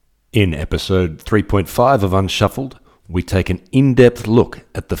In episode 3.5 of Unshuffled, we take an in-depth look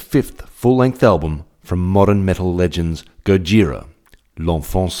at the fifth full-length album from modern metal legends Gojira,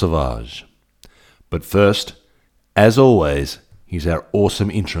 L'Enfant Sauvage. But first, as always, here's our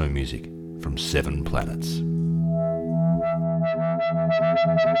awesome intro music from Seven Planets.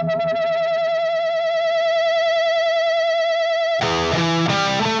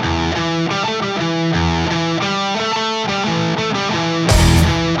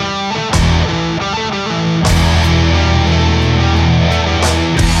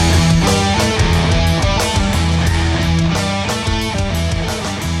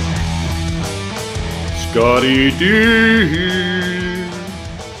 Scotty D.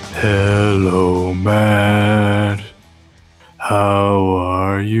 Hello, Matt. How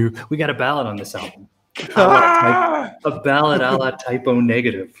are you? We got a ballad on this album. A ballad a la Typo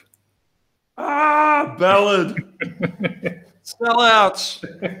Negative. Ballad. Sellouts.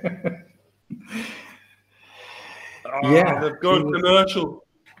 Yeah. They've gone commercial.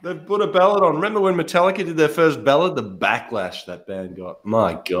 They've put a ballad on. Remember when Metallica did their first ballad? The backlash that band got.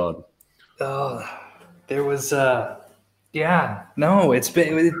 My God. There was, so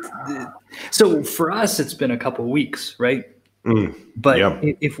for us, it's been a couple of weeks, right? But yeah.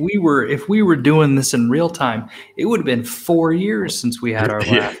 if we were doing this in real time, it would have been 4 years since we had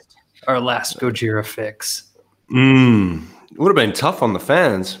our last Gojira fix. It would have been tough on the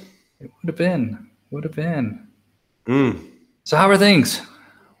fans. It would have been. So how are things?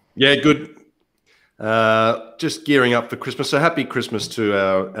 Yeah, good. Just gearing up for Christmas. So happy Christmas to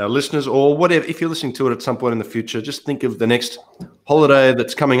our listeners, or whatever. If you're listening to it at some point in the future, just think of the next holiday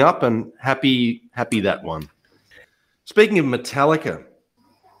that's coming up and happy that one. Speaking of Metallica,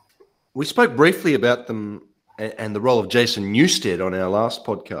 we spoke briefly about them and the role of Jason Newsted on our last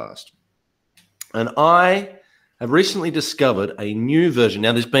podcast. And I have recently discovered a new version.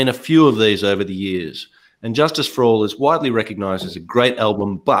 Now, there's been a few of these over the years, and Justice for All is widely recognized as a great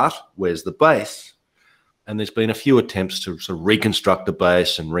album, but where's the bass? And there's been a few attempts to sort of reconstruct the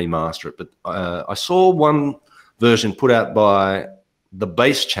bass and remaster it. But I saw one version put out by the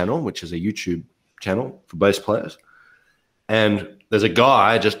Bass Channel, which is a YouTube channel for bass players. And there's a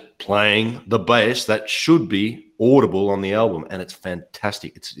guy just playing the bass that should be audible on the album. And it's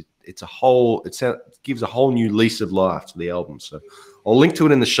fantastic. It gives a whole new lease of life to the album. So I'll link to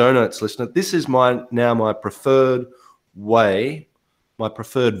it in the show notes, listener. This is my preferred way, my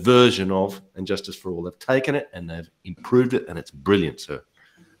preferred version of And Justice for All. They've taken it and they've improved it, and it's brilliant. So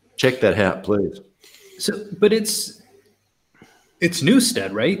check that out, please. So, but it's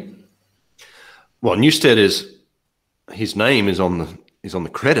Newsted, right? Well, Newsted his name is on the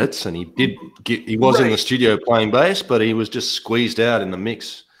credits, and he was in the studio playing bass, but he was just squeezed out in the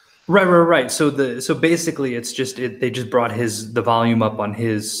mix. Right. So basically, it's just they just brought the volume up on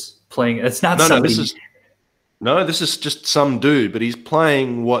his playing. It's not somebody. This is just some dude, but he's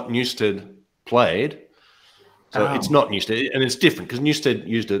playing what Newsted played. So It's not Newsted, and it's different because Newsted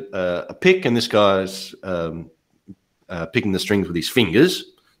used a pick, and this guy's picking the strings with his fingers.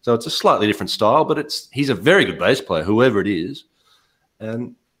 So it's a slightly different style, but he's a very good bass player, whoever it is.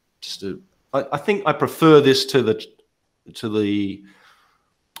 And I think I prefer this to the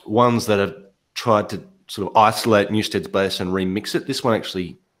ones that have tried to sort of isolate Newsted's bass and remix it. This one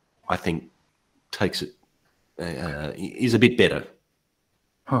actually, I think, takes it. Is a bit better.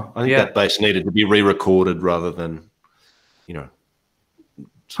 I think that bass needed to be re-recorded rather than,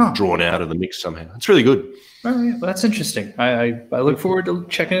 drawn out of the mix somehow. It's really good. Oh, yeah. Well, that's interesting. I look forward to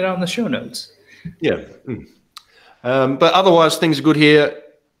checking it out in the show notes. Yeah. But otherwise, things are good here,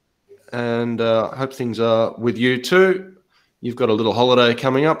 and I hope things are with you too. You've got a little holiday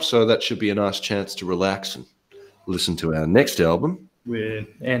coming up, so that should be a nice chance to relax and listen to our next album.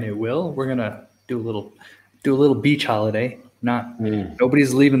 And it will. We're gonna do a little beach holiday.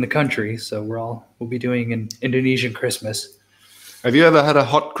 Nobody's leaving the country, so we'll be doing an Indonesian Christmas. Have you ever had a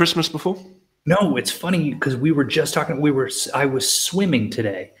hot Christmas before? No, it's funny because we were just talking. I was swimming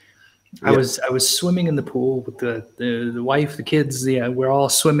today. Yep. I was swimming in the pool with the wife, the kids. We're all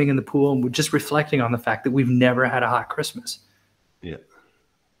swimming in the pool, and we're just reflecting on the fact that we've never had a hot Christmas. Yeah.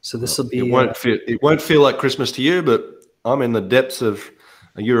 So this will be. It won't feel like Christmas to you, but I'm in the depths of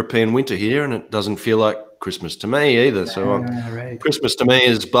a European winter here, and it doesn't feel like Christmas to me either. So right. Christmas to me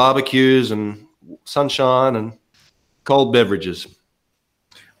is barbecues and sunshine and cold beverages.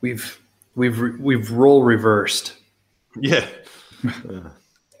 We've role reversed. Yeah.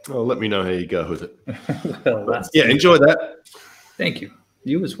 Well, let me know how you go with it. Well, enjoy that. Thank you.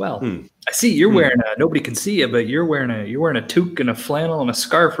 You as well. I see you're wearing nobody can see you, but you're wearing a toque and a flannel and a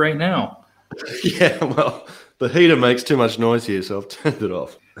scarf right now. Yeah, well, The heater makes too much noise here, so I've turned it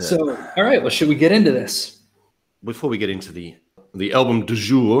off. Yeah. So, all right. Well, should we get into this? Before we get into the album du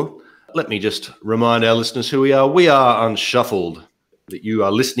jour, let me just remind our listeners who we are. We are Unshuffled, that you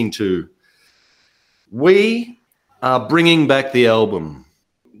are listening to. We are bringing back the album.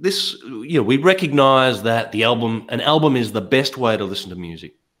 We recognize that an album is the best way to listen to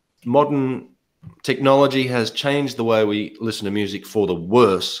music. Modern technology has changed the way we listen to music for the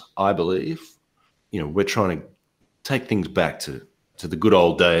worse, I believe. We're trying to take things back to the good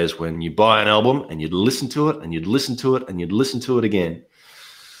old days when you buy an album and you'd listen to it and you'd listen to it and you'd listen to it again.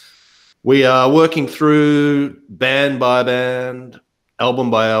 We are working through band by band,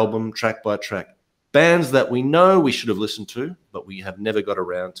 album by album, track by track, bands that we know we should have listened to, but we have never got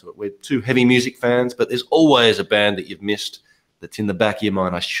around to it. We're two heavy music fans, but there's always a band that you've missed that's in the back of your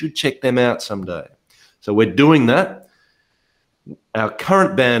mind. I should check them out someday. So we're doing that. Our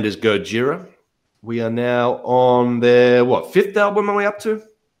current band is Gojira. We are now on their, fifth album are we up to?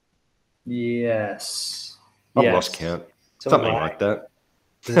 Yes. I've lost count. Something like that.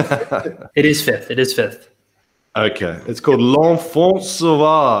 It is fifth. Okay. It's called L'Enfant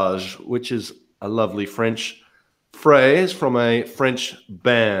Sauvage, which is a lovely French phrase from a French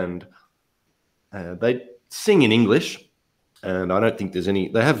band. They sing in English, and I don't think there's any.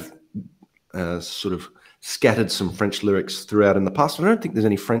 They have sort of scattered some French lyrics throughout in the past. I don't think there's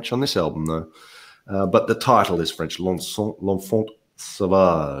any French on this album, though. But the title is French, L'Enfant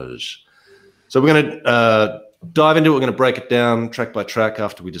Sauvage. So we're going to dive into it. We're going to break it down track by track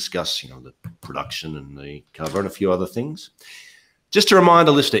after we discuss, the production and the cover and a few other things. Just to remind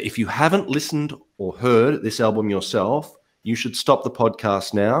a listener, if you haven't listened or heard this album yourself, you should stop the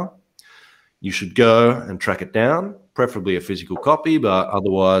podcast now. You should go and track it down, preferably a physical copy, but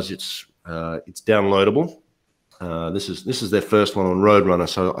otherwise it's downloadable. This is their first one on Roadrunner,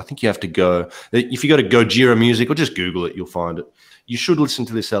 so I think you have to go. If you go to Gojira Music or just Google it, you'll find it. You should listen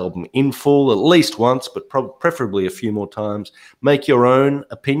to this album in full at least once, but preferably a few more times. Make your own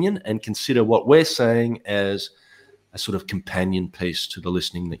opinion and consider what we're saying as a sort of companion piece to the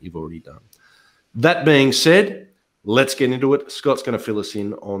listening that you've already done. That being said, let's get into it. Scott's going to fill us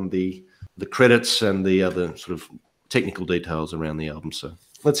in on the credits and the other sort of technical details around the album. So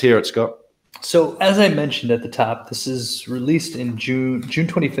let's hear it, Scott. So as I mentioned at the top, this is released in June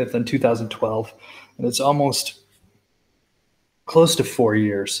 25th in 2012, and it's almost close to 4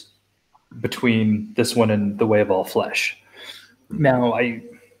 years between this one and The Way of All Flesh. Now, I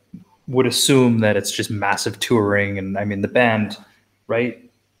would assume that it's just massive touring, and I mean the band,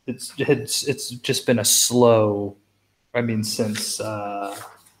 right? It's just been a slow, since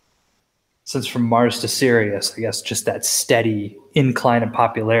From Mars to Sirius, I guess just that steady incline in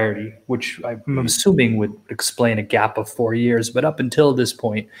popularity, which I'm assuming would explain a gap of 4 years. But up until this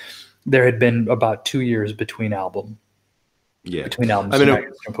point, there had been about 2 years between albums.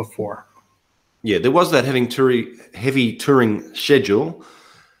 Before. Yeah, there was that heavy touring schedule.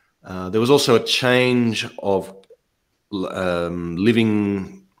 There was also a change of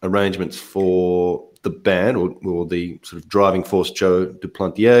living arrangements for the band or the sort of driving force, Joe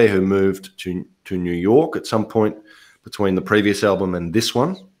Duplantier, who moved to New York at some point between the previous album and this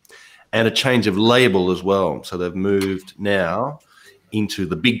one, and a change of label as well. So they've moved now into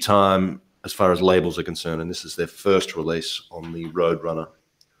the big time as far as labels are concerned, and this is their first release on the Roadrunner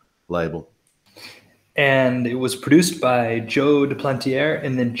label. And it was produced by Joe Duplantier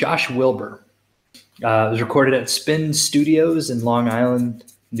and then Josh Wilbur. It was recorded at Spin Studios in Long Island,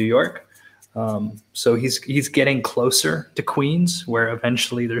 New York. So he's getting closer to Queens, where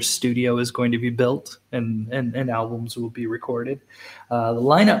eventually their studio is going to be built and albums will be recorded. The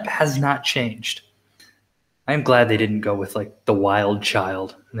lineup has not changed. I'm glad they didn't go with like The Wild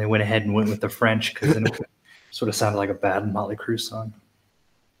Child and they went ahead and went with the French, because then it sort of sounded like a bad Motley Crue song.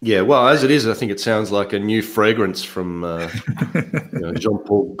 Yeah, well, as it is, I think it sounds like a new fragrance from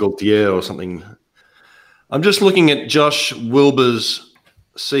Jean-Paul Gaultier or something. I'm just looking at Josh Wilbur's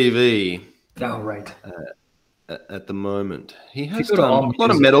CV. Oh, right. At the moment. He has done a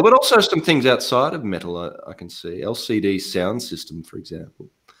lot of metal, but also some things outside of metal, I can see. LCD Sound System, for example.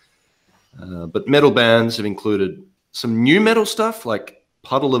 But metal bands have included some new metal stuff like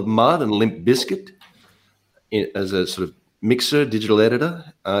Puddle of Mud and Limp Bizkit as a sort of mixer, digital editor.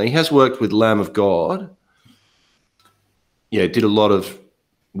 He has worked with Lamb of God. Yeah, did a lot of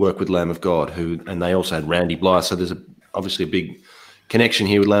work with Lamb of God, and they also had Randy Blythe. So there's obviously a big connection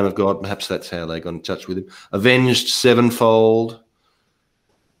here with Lamb of God. Perhaps that's how they got in touch with him. Avenged Sevenfold,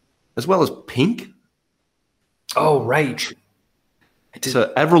 as well as Pink. Oh, right.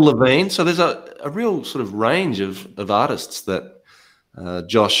 So Avril Lavigne. So there's a real sort of range of artists that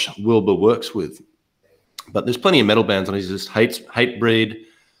Josh Wilbur works with. But there's plenty of metal bands on his list. Hatebreed,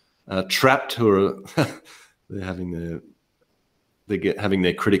 Trapped, who are they're having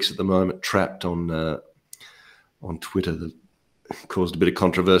their critics at the moment. Trapped on Twitter that caused a bit of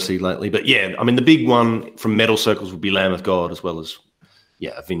controversy lately. But yeah, I mean the big one from metal circles would be Lamb of God, as well as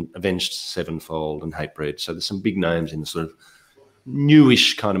Avenged Sevenfold and Hatebreed. So there's some big names in the sort of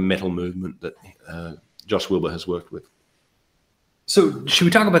newish kind of metal movement that Josh Wilbur has worked with. So should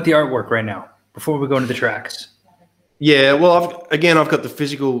we talk about the artwork right now before we go into the tracks? Yeah, well, I've got the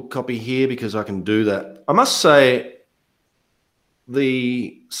physical copy here because I can do that. I must say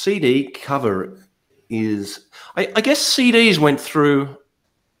the CD cover is... I guess CDs went through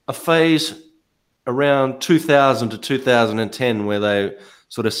a phase around 2000 to 2010 where they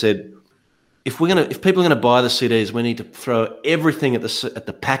sort of said, if people are going to buy the CDs, we need to throw everything at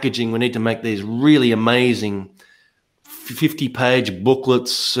the packaging. We need to make these really amazing 50-page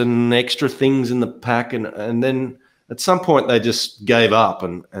booklets and extra things in the pack. And then at some point they just gave up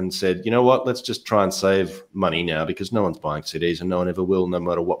and said, you know what, let's just try and save money now because no one's buying CDs and no one ever will, no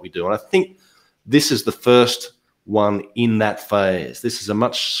matter what we do. And I think this is the first one in that phase. This is a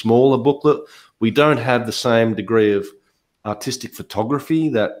much smaller booklet. We don't have the same degree of artistic photography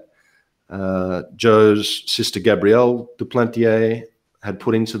that Joe's sister Gabrielle Duplantier had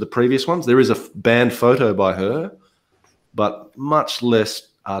put into the previous ones. There is a band photo by her, but much less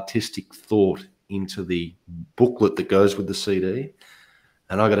artistic thought into the booklet that goes with the CD.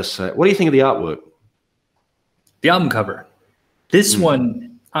 And I got to say, what do you think of the artwork? The album cover. This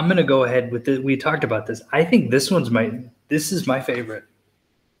one, I'm going to go ahead with it. We talked about this. I think this is my favorite.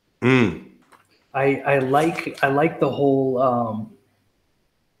 I like the whole,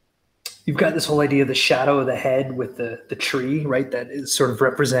 you've got this whole idea of the shadow of the head with the tree, right? That is sort of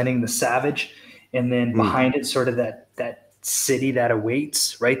representing the savage. And then behind it, sort of that city that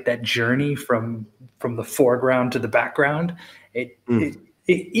awaits, right? That journey from the foreground to the background.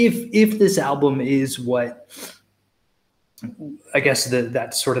 If this album is what, I guess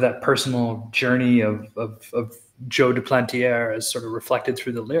that sort of that personal journey of Joe Duplantier as sort of reflected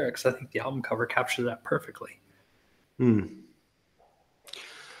through the lyrics, I think the album cover captures that perfectly.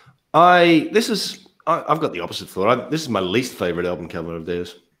 I've got the opposite thought. This is my least favorite album cover of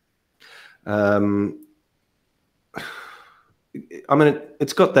theirs. I mean,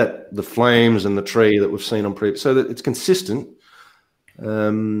 it's got the flames and the tree that we've seen on previous, so that it's consistent. I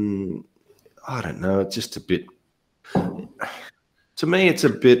don't know. It's just a bit. To me, it's a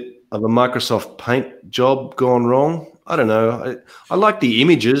bit of a Microsoft Paint job gone wrong. I don't know. I like the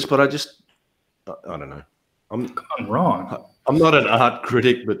images, but I don't know. I'm gone wrong. I'm not an art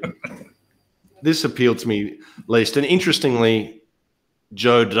critic, but this appealed to me least. And interestingly,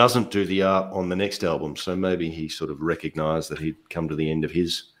 Joe doesn't do the art on the next album, so maybe he sort of recognized that he'd come to the end of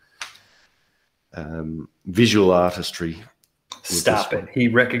his visual artistry. Stop it. He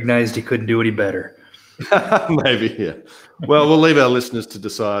recognized he couldn't do any better. Maybe, yeah. Well, we'll leave our listeners to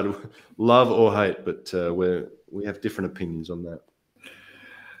decide love or hate, but we have different opinions on that.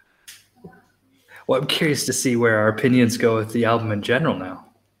 Well, I'm curious to see where our opinions go with the album in general now.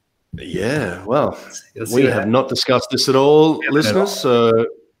 Yeah, well, we have not discussed this at all, listeners. So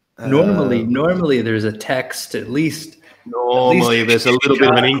normally there's a text at least. Normally there's a little bit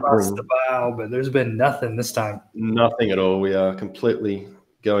of an inkling. The bow, but there's been nothing this time. Nothing at all. We are completely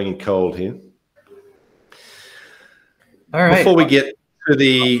going in cold here. All right. Before we get to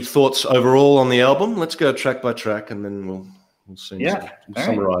the thoughts overall on the album, let's go track by track, and then we'll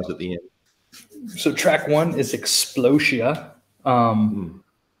summarize at the end. So track 1 is Explosia. I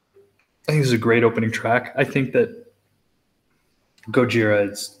think this is a great opening track. I think that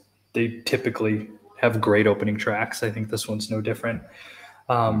Gojira they typically have great opening tracks. I think this one's no different.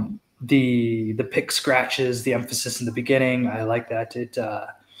 The pick scratches, the emphasis in the beginning, I like that. It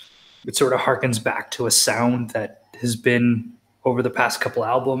sort of harkens back to a sound that has been over the past couple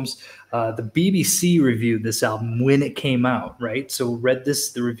albums. The BBC reviewed this album when it came out, right? So read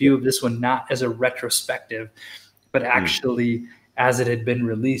the review of this one not as a retrospective, but actually as it had been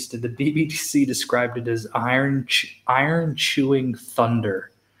released. The BBC described it as iron chewing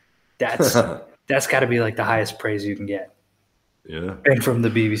thunder. That's got to be like the highest praise you can get. Yeah, and from the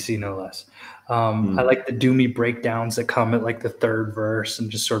BBC no less. I like the doomy breakdowns that come at like the third verse and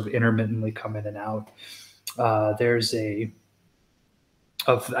just sort of intermittently come in and out. There's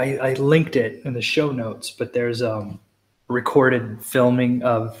I linked it in the show notes, but there's recorded filming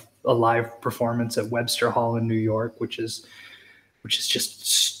of a live performance at Webster Hall in New York, which is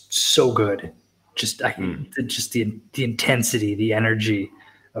just so good. Just the intensity, the energy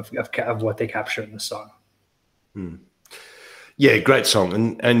of what they capture in the song. Yeah, great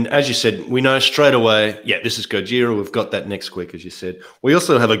song. And as you said, we know straight away, yeah, this is Gojira. We've got that next week, as you said. We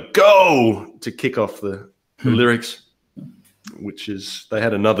also have a go to kick off the lyrics, which is they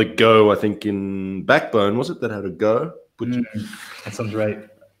had another go, I think, in Backbone, was it, that had a go? That sounds right.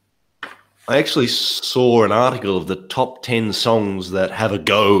 I actually saw an article of the top 10 songs that have a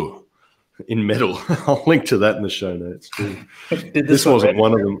go in metal. I'll link to that in the show notes. This wasn't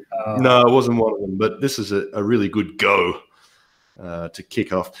one of them. No, it wasn't one of them, but this is a really good go to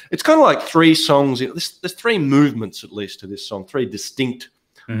kick off. It's kind of like three songs. There's three movements, at least, to this song, three distinct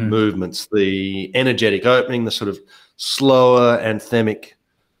movements. The energetic opening, the sort of slower anthemic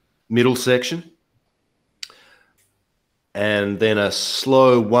middle section, and then a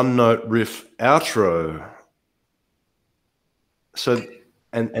slow one-note riff outro. So,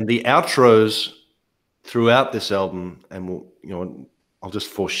 and the outros throughout this album, and I'll just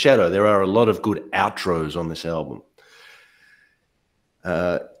foreshadow, there are a lot of good outros on this album.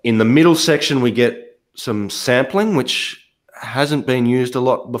 In the middle section, we get some sampling, which hasn't been used a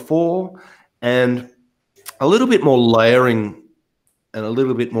lot before, and a little bit more layering and a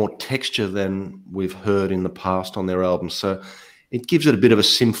little bit more texture than we've heard in the past on their albums. So it gives it a bit of a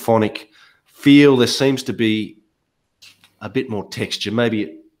symphonic feel. There seems to be a bit more texture.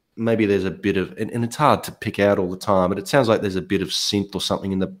 Maybe there's a bit of, and it's hard to pick out all the time, but it sounds like there's a bit of synth or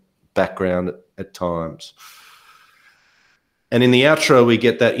something in the background at times. And in the outro, we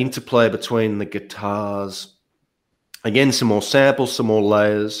get that interplay between the guitars. Again, some more samples, some more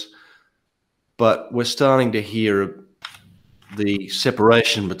layers, but we're starting to hear the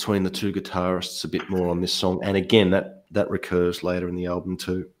separation between the two guitarists a bit more on this song. And again, that recurs later in the album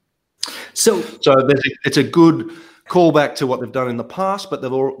too. So it's a good callback to what they've done in the past, but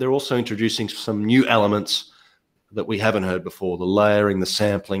they're also introducing some new elements that we haven't heard before, the layering, the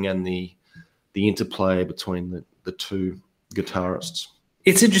sampling, and the interplay between the two guitarists.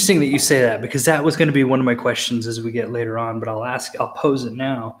 It's interesting that you say that, because that was going to be one of my questions as we get later on, but I'll pose it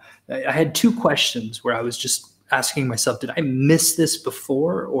now. I had two questions where I was just asking myself, did I miss this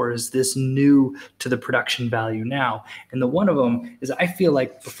before, or is this new to the production value now? And the one of them is, I feel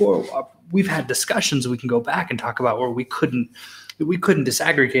like before we've had discussions, we can go back and talk about where we couldn't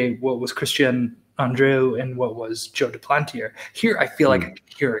disaggregate what was Christian Andreu and what was Joe Duplantier. Here, I feel like I can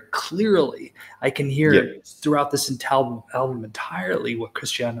hear it clearly. I can hear it throughout this album entirely what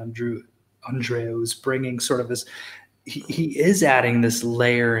Christian Andreu is bringing, sort of as he is adding this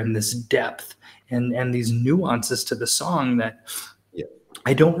layer and this depth and these nuances to the song that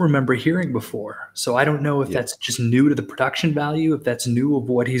I don't remember hearing before. So I don't know if that's just new to the production value, if that's new of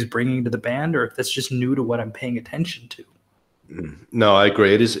what he's bringing to the band, or if that's just new to what I'm paying attention to. No, I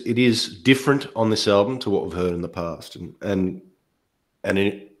agree. It is different on this album to what we've heard in the past, and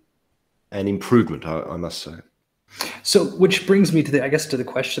an improvement, I must say. So, which brings me to the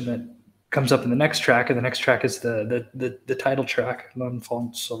question that comes up in the next track, and the next track is the title track,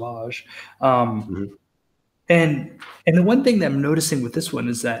 L'Enfant Sauvage. And the one thing that I'm noticing with this one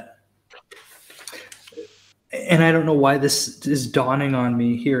is that, and I don't know why this is dawning on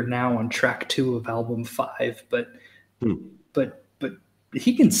me here now on track 2 of album 5, but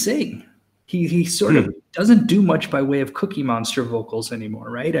he can sing. He sort of doesn't do much by way of Cookie Monster vocals anymore,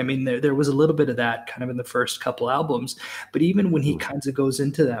 right? I mean, there was a little bit of that kind of in the first couple albums, but even when he kind of goes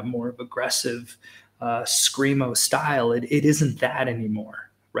into that more of aggressive screamo style, it isn't that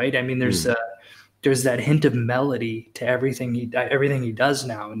anymore, right? I mean, there's that hint of melody to everything he does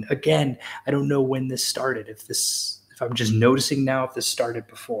now. And again, I don't know when this started. If I'm just noticing now, if this started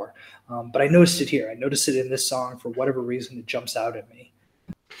before, but I noticed it here. I noticed it in this song. For whatever reason, it jumps out at me.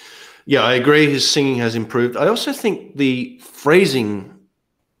 Yeah, I agree. His singing has improved. I also think the phrasing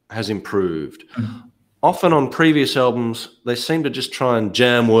has improved. Often on previous albums, they seem to just try and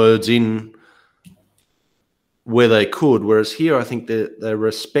jam words in where they could, whereas here I think they're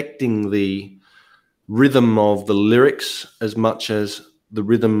respecting the rhythm of the lyrics as much as the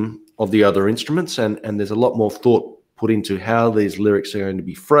rhythm of the other instruments, and there's a lot more thought put into how these lyrics are going to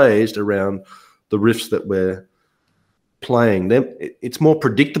be phrased around the riffs that we're playing. It's more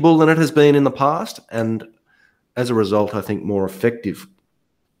predictable than it has been in the past, and as a result, I think more effective.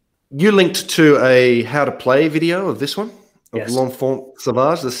 You linked to a how to play video of this one, of L'Enfant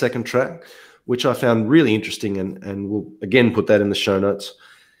Sauvage, the second track, which I found really interesting, and we'll again put that in the show notes.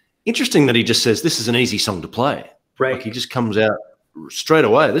 Interesting that he just says this is an easy song to play. Right. Like he just comes out straight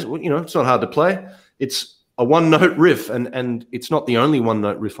away. This, it's not hard to play. It's a one-note riff, and it's not the only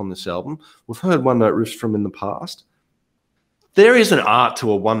one-note riff on this album. We've heard one-note riffs from in the past. There is an art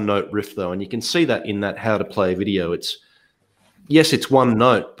to a one-note riff, though, and you can see that in that how to play video. It's one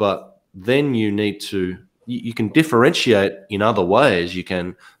note, but then you need to you can differentiate in other ways. You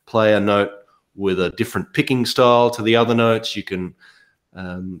can play a note with a different picking style to the other notes. You can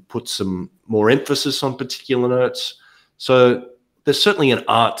put some more emphasis on particular notes. So there's certainly an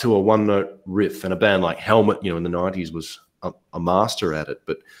art to a one-note riff, and a band like Helmet, in the 90s was a master at it.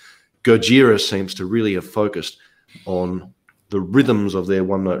 But Gojira seems to really have focused on the rhythms of their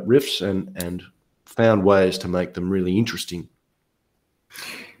one-note riffs and found ways to make them really interesting.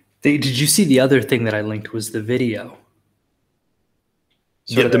 Did you see the other thing that I linked was the video?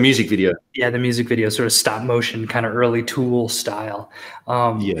 The music video. Yeah, the music video, sort of stop motion, kind of early Tool style.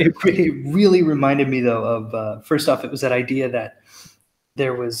 Yeah. It really reminded me, though, of first off, it was that idea that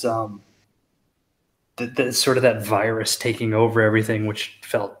there was the sort of that virus taking over everything, which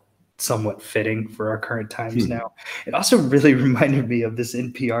felt somewhat fitting for our current times now. It also really reminded me of this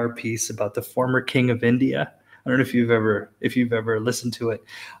NPR piece about the former king of India. I don't know if you've ever listened to it,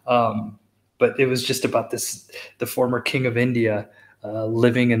 but it was just about the former king of India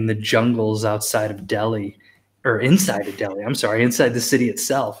living in the jungles outside of Delhi, or inside of Delhi. I'm sorry, inside the city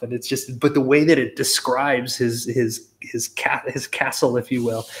itself. And it's just, but the way that it describes his castle, if you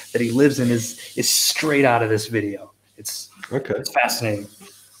will, that he lives in is straight out of this video. It's fascinating.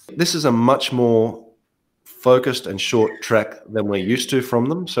 This is a much more focused and short track than we're used to from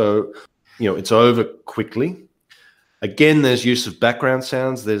them. So, it's over quickly. Again, there's use of background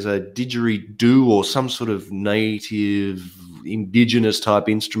sounds. There's a didgeridoo or some sort of native indigenous type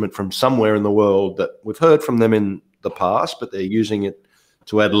instrument from somewhere in the world that we've heard from them in the past, but they're using it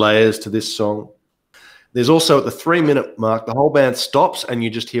to add layers to this song. There's also, at the 3-minute mark, the whole band stops and you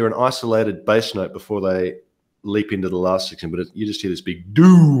just hear an isolated bass note before they leap into the last section, but you just hear this big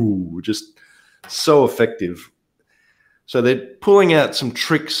doo, just so effective. So they're pulling out some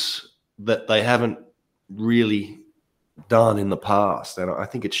tricks that they haven't really done in the past, and I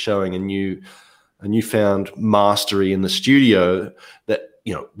think it's showing a newfound mastery in the studio that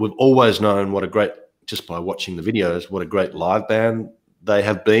we've always known just by watching the videos, what a great live band they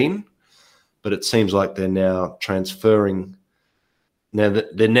have been, but it seems like they're now transferring. Now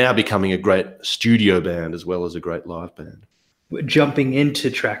that they're now becoming a great studio band as well as a great live band. Jumping into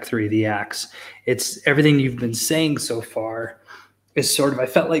track 3, The Axe, it's everything you've been saying so far is sort of, I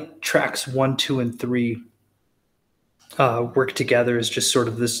felt like tracks 1, 2, and 3 work together as just sort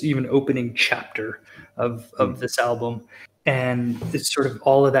of this even opening chapter of this album. And it's sort of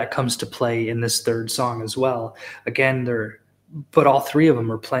all of that comes to play in this third song as well. Again, but all 3 of them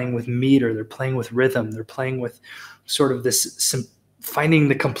are playing with meter, they're playing with rhythm, they're playing with sort of this finding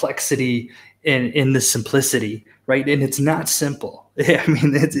the complexity in the simplicity, right? And it's not simple. I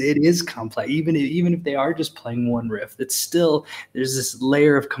mean, it is complex. Even if they are just playing one riff, it's still, there's this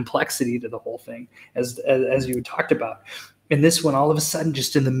layer of complexity to the whole thing, as you talked about. And this one, all of a sudden,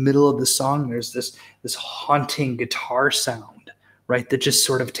 just in the middle of the song, there's this haunting guitar sound, right, that just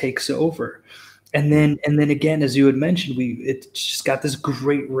sort of takes over. And then again, as you had mentioned, it's just got this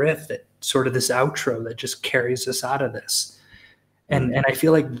great riff, that sort of this outro that just carries us out of this. And I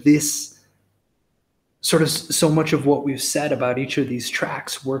feel like this sort of, so much of what we've said about each of these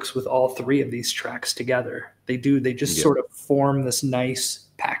tracks works with all 3 of these tracks together. They just sort of form this nice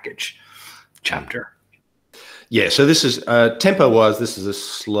package chapter. Yeah, so this is, tempo-wise, this is a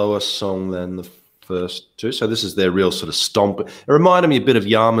slower song than the first 2. So this is their real sort of stomp. It reminded me a bit of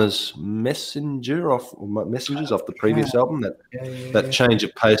Yama's Messengers off the previous album, that change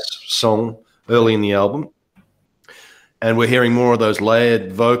of pace song early in the album. And we're hearing more of those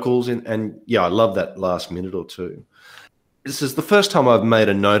layered vocals. And I love that last minute or 2. This is the first time I've made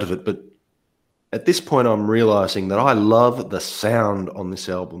a note of it, but at this point I'm realizing that I love the sound on this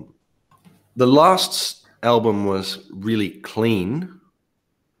album. The last album was really clean,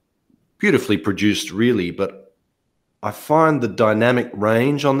 beautifully produced really, but I find the dynamic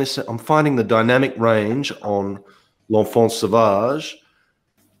range on this, I'm finding the dynamic range on L'Enfant Sauvage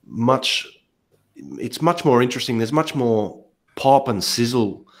it's much more interesting. There's much more pop and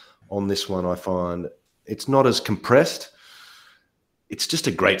sizzle on this one, I find. It's not as compressed. It's just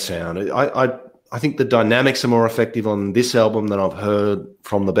a great sound. I think the dynamics are more effective on this album than I've heard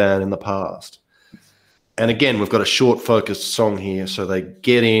from the band in the past. And again, we've got a short, focused song here, so they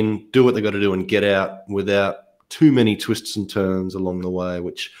get in, do what they got to do, and get out without too many twists and turns along the way,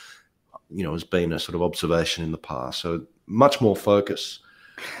 which has been a sort of observation in the past. So much more focus.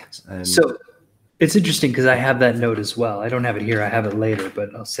 So it's interesting because I have that note as well. I don't have it here. I have it later,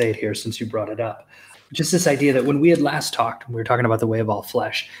 but I'll say it here since you brought it up. Just this idea that when we had last talked, we were talking about The Way of All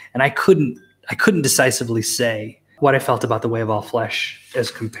Flesh, and I couldn't decisively say what I felt about The Way of All Flesh as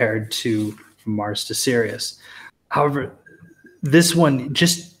compared to From Mars to Sirius. However, this one,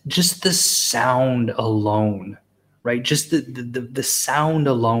 just just the sound alone, right? Just the sound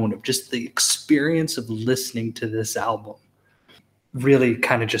alone of just the experience of listening to this album really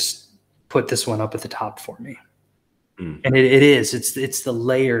kind of just put this one up at the top for me. And it's the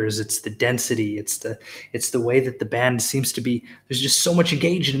layers, it's the density, it's the way that the band seems to be. There's just so much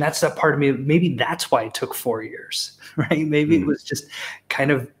engaged, and that's that part of me. Maybe that's why it took 4 years, right? Maybe it was just kind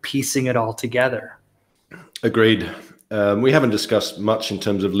of piecing it all together. Agreed. We haven't discussed much in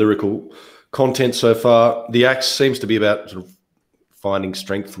terms of lyrical content so far. The Axe seems to be about sort of finding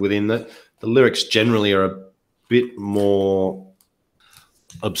strength within that. The lyrics generally are a bit more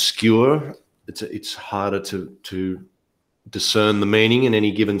obscure. It's harder to discern the meaning in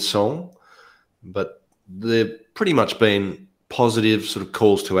any given song, but they've pretty much been positive sort of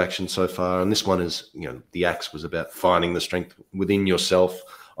calls to action so far. And this one is, the Axe was about finding the strength within yourself,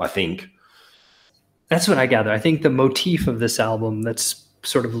 I think. That's what I gather. I think the motif of this album that's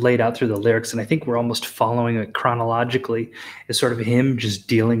sort of laid out through the lyrics, and I think we're almost following it chronologically, is sort of him just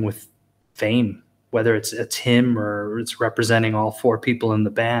dealing with fame, whether it's him or it's representing all 4 people in the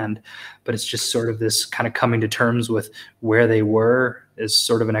band, but it's just sort of this kind of coming to terms with where they were is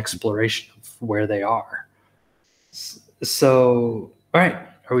sort of an exploration of where they are. So, all right,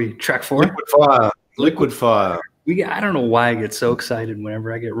 are we track 4? Liquid Fire. I don't know why I get so excited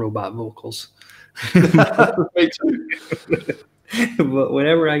whenever I get robot vocals. Me too. But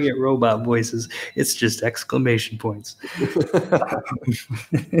whenever I get robot voices, it's just exclamation points. We've got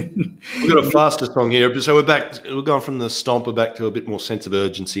a faster song here, so we're back. We're going from the stomper back to a bit more sense of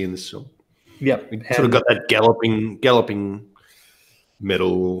urgency in this song. Yep, we sort of got that galloping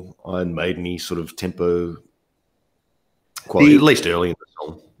metal, Iron Maiden-y sort of tempo quality, at least early in the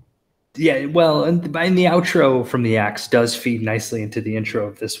song. Yeah, well, and the outro from the Axe does feed nicely into the intro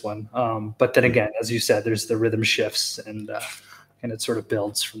of this one. But then again, as you said, there's the rhythm shifts and it sort of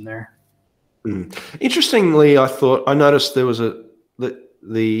builds from there. Interestingly, I noticed there was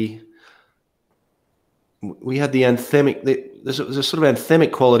we had the anthemic. There's a sort of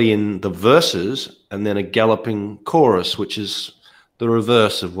anthemic quality in the verses, and then a galloping chorus, which is the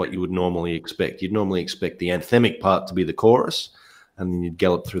reverse of what you would normally expect. You'd normally expect the anthemic part to be the chorus, and then you'd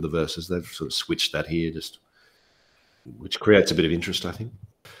gallop through the verses. They've sort of switched that here, which creates a bit of interest, I think.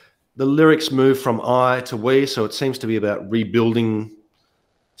 The lyrics move from I to we, so it seems to be about rebuilding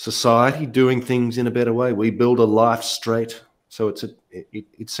society, doing things in a better way. We build a life straight. So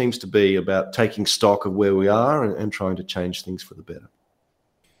it seems to be about taking stock of where we are and trying to change things for the better,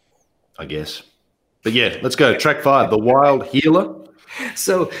 I guess. But yeah, let's go. Track 5, The Wild Healer.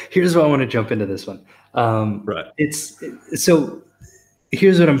 So here's why I want to jump into this one. Right. So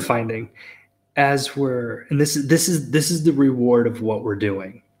here's what I'm finding and this is the reward of what we're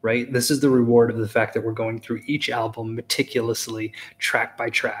doing, right? This is the reward of the fact that we're going through each album meticulously, track by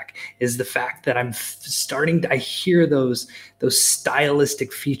track, is the fact that I'm I hear those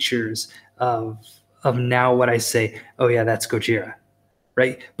stylistic features of now what I say, oh yeah, that's Gojira,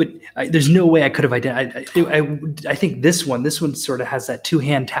 right? But there's no way I could have identified. I think this one sort of has that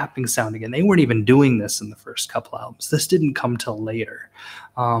 2-hand tapping sound again. They weren't even doing this in the first couple albums. This didn't come till later.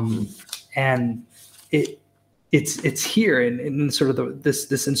 And it's here in sort of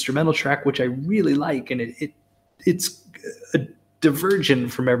this instrumental track, which I really like, and it's a diversion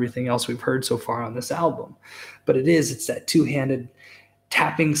from everything else we've heard so far on this album. But it's that 2-handed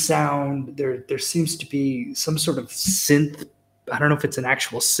tapping sound. There seems to be some sort of synth. I don't know if it's an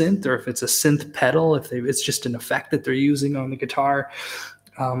actual synth or if it's a synth pedal, it's just an effect that they're using on the guitar.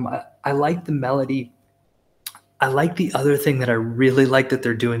 I like the melody. I like the other thing that I really like that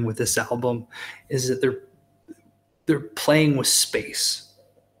they're doing with this album is that they're playing with space,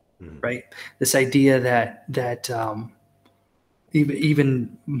 right? This idea that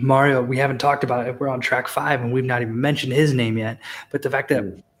even Mario, we haven't talked about it. We're on track 5 and we've not even mentioned his name yet. But the fact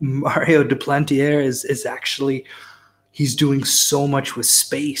that Mario Duplantier is actually, he's doing so much with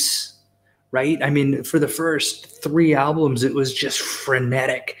space, right? I mean, for the first 3 albums, it was just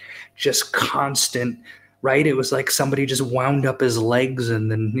frenetic, just constant, right? It was like somebody just wound up his legs,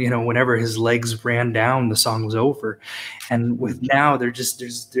 and then, whenever his legs ran down, the song was over. And with now, there's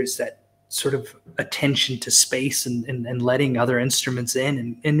that sort of attention to space and letting other instruments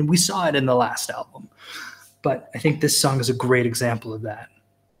in. And we saw it in the last album. But I think this song is a great example of that.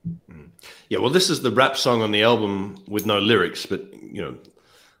 Yeah, well, this is the rap song on the album with no lyrics, but,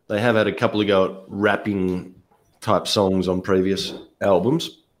 they have had a couple of go at rapping type songs on previous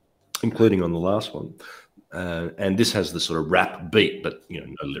albums, including on the last one. And this has the sort of rap beat, but, no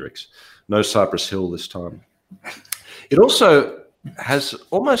lyrics. No Cypress Hill this time. It also has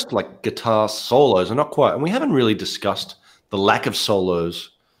almost like guitar solos, and not quite. And we haven't really discussed the lack of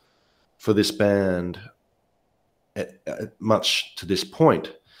solos for this band much to this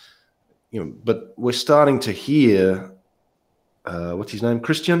point. But we're starting to hear what's his name,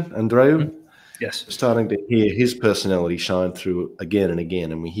 Christian Andreu. Yes, we're starting to hear his personality shine through again and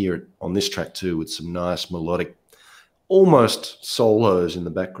again, and we hear it on this track too, with some nice melodic, almost solos in the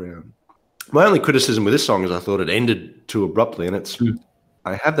background. My only criticism with this song is I thought it ended too abruptly, and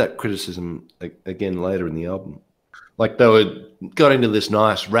I have that criticism again later in the album. Like they got into this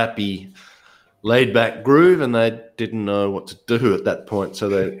nice rappy, laid-back groove, and they didn't know what to do at that point, so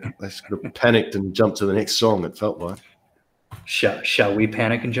they sort of panicked and jumped to the next song. It felt like. Shall we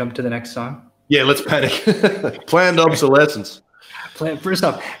panic and jump to the next song? Yeah, let's panic. Planned obsolescence. First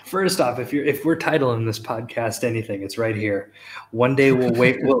off, if we're titling this podcast anything, it's right here. One day we'll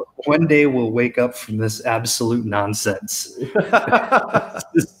wake up from this absolute nonsense.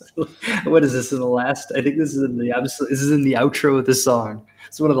 What is this in the last? I think this is in the outro of the song.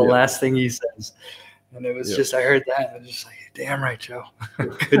 It's one of the last thing he says, and it was just I heard that and I was just like, damn right, Joe.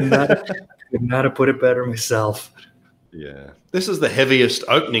 could not have put it better myself. Yeah, this is the heaviest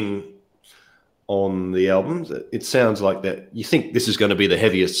opening on the album. It sounds like that. You think this is going to be the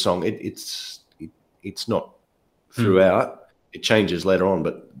heaviest song. It's not throughout. It changes later on,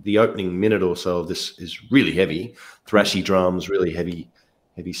 but the opening minute or so of this is really heavy. Thrashy drums, really heavy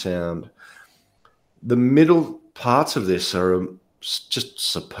sound. The middle parts of this are just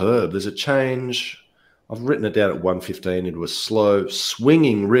superb. There's a change. I've written it down at 1:15 into a slow,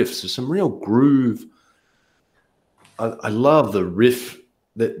 swinging riff. There's some real groove. I love the riff.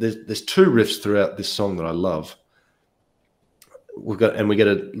 There's two riffs throughout this song that I love. We get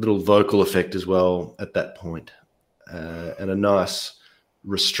a little vocal effect as well at that point, and a nice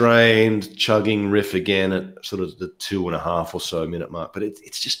restrained chugging riff again at sort of the 2.5 or so minute mark. But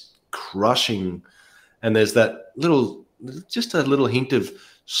it's just crushing, and there's that just a little hint of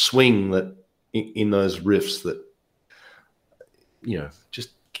swing that in those riffs that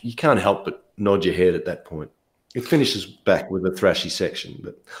just you can't help but nod your head at that point. It finishes back with a thrashy section,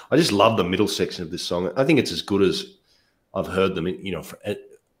 but I just love the middle section of this song. I think it's as good as I've heard them,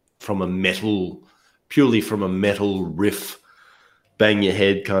 purely from a metal riff, bang your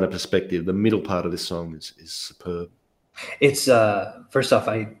head kind of perspective. The middle part of this song is superb. It's first off,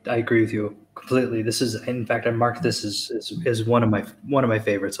 I agree with you completely. This is, in fact, I marked this as one of my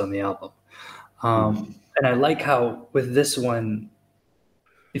favorites on the album, and I like how with this one,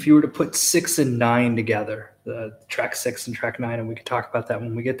 if you were to put 6 and 9 together, the track 6 and track 9, and we can talk about that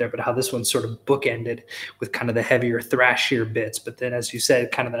when we get there, but how this one sort of bookended with kind of the heavier, thrashier bits, but then, as you said,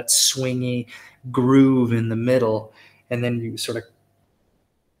 kind of that swingy groove in the middle, and then you sort of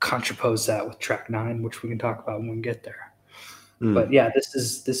contrapose that with track 9, which we can talk about when we get there. But yeah,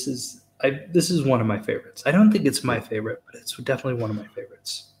 this is one of my favorites. I don't think it's my favorite, but it's definitely one of my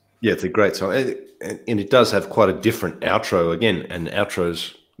favorites. Yeah, it's a great song, and it does have quite a different outro again, and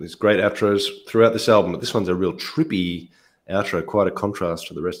outros. There's great outros throughout this album, but this one's a real trippy outro, quite a contrast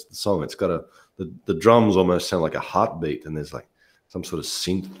to the rest of the song. It's got the drums almost sound like a heartbeat, and there's like some sort of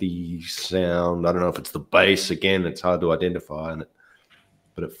synthy sound. I don't know if it's the bass again. It's hard to identify,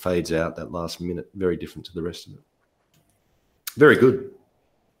 but it fades out that last minute. Very different to the rest of it. Very good.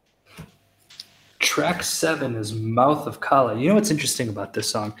 Track 7 is Mouth of Kala. You know what's interesting about this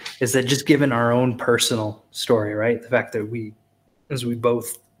song is that, just given our own personal story, right? The fact that we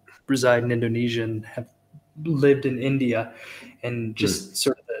both reside in Indonesia and have lived in India, and just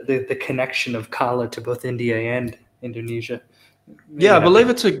sort of the connection of Kala to both India and Indonesia. Yeah, I believe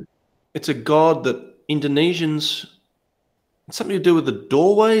it's a god that Indonesians, it's something to do with the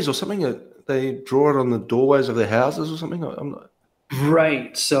doorways or something. They draw it on the doorways of their houses or something. I'm not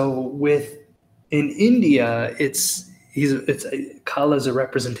right. So in India, Kala is a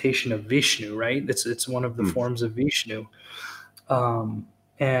representation of Vishnu, right? It's one of the forms of Vishnu.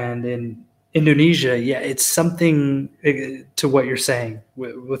 And in Indonesia, yeah, it's something to what you're saying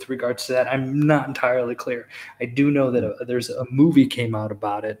with regards to that. I'm not entirely clear. I do know that there's a movie came out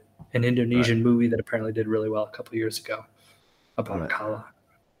about it, an Indonesian movie that apparently did really well a couple of years ago about Kala.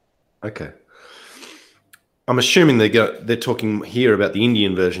 Okay. I'm assuming they're talking here about the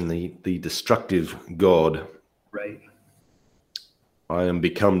Indian version, the destructive god. Right. I am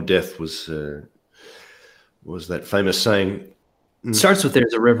become death was that famous saying. It starts with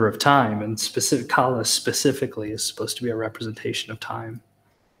 "There's a river of time," and Kala specifically is supposed to be a representation of time.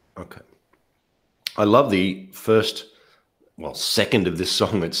 Okay. I love the second of this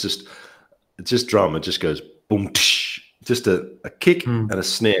song. It's just drum. It just goes boom, tsh, just a kick and a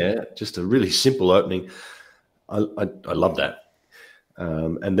snare, just a really simple opening. I love that.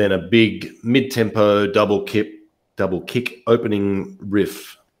 And then a big mid-tempo double kick opening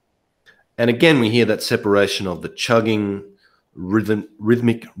riff. And again, we hear that separation of the chugging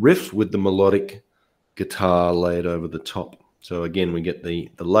rhythmic riff with the melodic guitar laid over the top. So again, we get the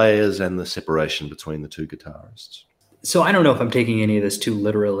layers and the separation between the two guitarists. So I don't know if I'm taking any of this too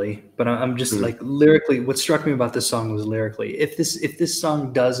literally, but I'm just like lyrically, what struck me about this song was lyrically. If this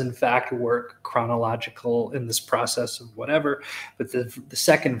song does in fact work chronological in this process of whatever, but the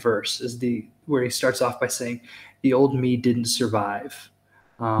second verse is where he starts off by saying, "The old me didn't survive,"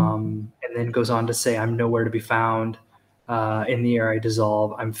 and then goes on to say, "I'm nowhere to be found. In the air I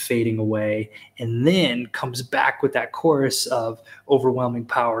dissolve, I'm fading away," and then comes back with that chorus of "overwhelming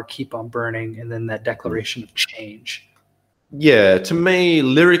power, keep on burning," and then that declaration of change. Yeah, to me,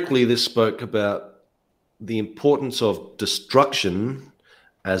 lyrically, this spoke about the importance of destruction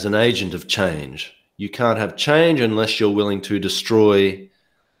as an agent of change. You can't have change unless you're willing to destroy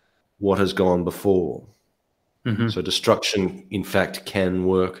what has gone before. Mm-hmm. So destruction, in fact, can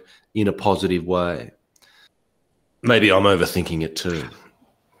work in a positive way. Maybe I'm overthinking it too.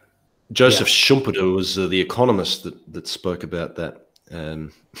 Joseph Schumpeter was the economist that spoke about that.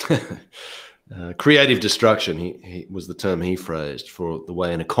 Creative destruction he was the term he phrased for the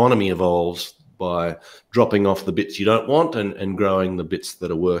way an economy evolves by dropping off the bits you don't want and growing the bits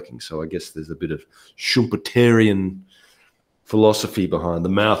that are working. So I guess there's a bit of Schumpeterian philosophy behind The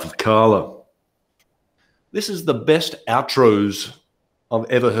Mouth of Carla. This is the best outros I've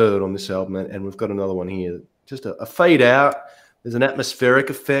ever heard on this album, and we've got another one here. Just a fade out. There's an atmospheric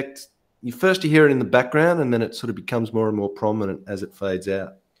effect. You hear it in the background, and then it sort of becomes more and more prominent as it fades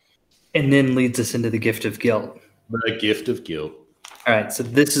out. And then leads us into The Gift of Guilt. The Gift of Guilt. All right, so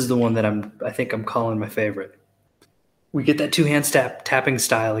this is the one that I think I'm calling my favorite. We get that two-hand tapping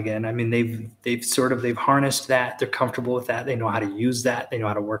style again. I mean, they've harnessed that. They're comfortable with that. They know how to use that. They know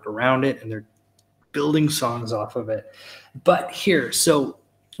how to work around it, and they're building songs off of it. But here, so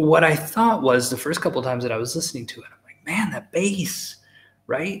what I thought was the first couple of times that I was listening to it, I'm like, man, that bass,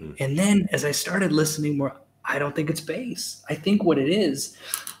 right? And then as I started listening more, I don't think it's bass. I think what it is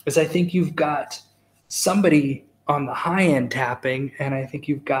I think you've got somebody on the high end tapping, and I think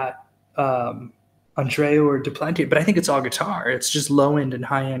you've got Andreu or Duplantier, but I think it's all guitar. It's just low end and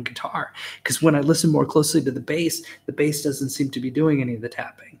high end guitar. Because when I listen more closely to the bass doesn't seem to be doing any of the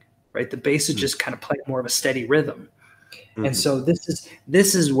tapping, right? The bass is just kind of playing more of a steady rhythm. Mm-hmm. And so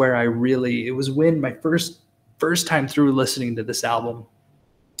this is where it was when my first time through listening to this album,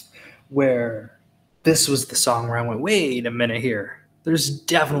 where this was the song where I went, wait a minute here. There's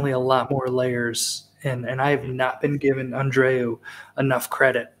definitely a lot more layers, and I have not been given Andreu enough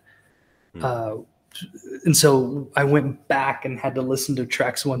credit. And so I went back and had to listen to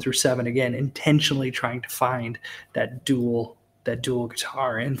tracks 1 through 7 again, intentionally trying to find that dual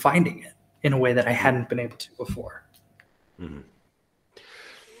guitar and finding it in a way that I hadn't been able to before. Mm-hmm.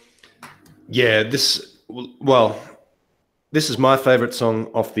 Yeah, this is my favorite song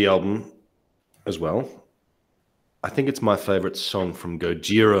off the album as well. I think it's my favorite song from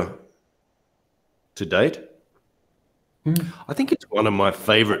Gojira to date. I think it's one of my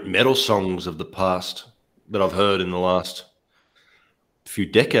favorite metal songs of the past that I've heard in the last few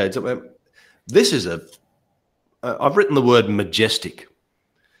decades. This is I've written the word majestic.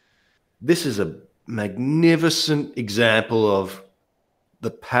 This is a magnificent example of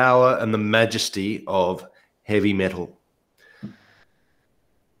the power and the majesty of heavy metal.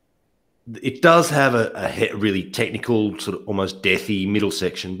 It does have a really technical, sort of almost deathy middle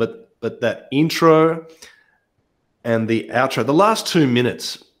section, but that intro and the outro, the last 2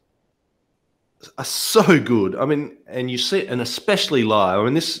 minutes are so good. I mean, and you see it, and especially live. I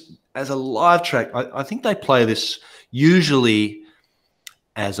mean, this as a live track, I think they play this usually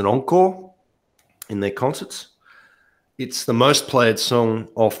as an encore in their concerts. It's the most played song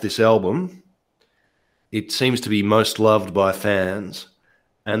off this album. It seems to be most loved by fans.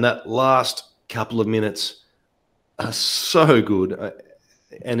 And that last couple of minutes are so good.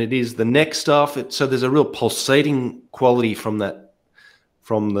 And it is the neck stuff. So there's a real pulsating quality from the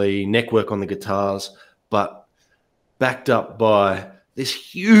neckwork on the guitars, but backed up by this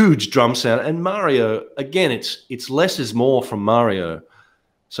huge drum sound. And Mario, again, it's less is more from Mario.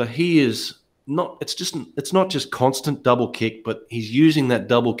 So he is not, it's not just constant double kick, but he's using that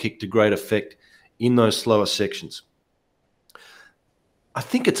double kick to great effect in those slower sections. I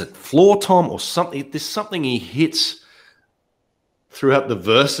think it's a floor tom or something. There's something he hits throughout the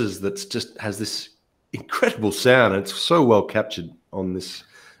verses that's just has this incredible sound. It's so well captured on this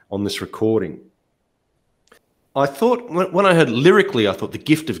recording. I thought when I heard lyrically, I thought The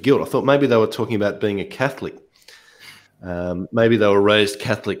Gift of Guilt. I thought maybe they were talking about being a Catholic. Maybe they were raised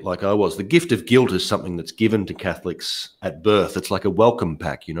Catholic like I was. The gift of guilt is something that's given to Catholics at birth. It's like a welcome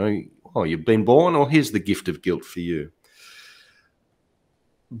pack, you know. oh, you've been born, or here's the gift of guilt for you.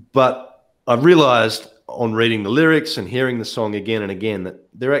 But I've realized on reading the lyrics and hearing the song again and again that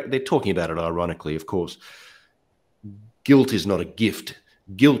they're talking about it ironically, of course. Guilt is not a gift.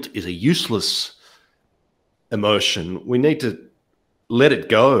 Guilt is a useless emotion. We need to let it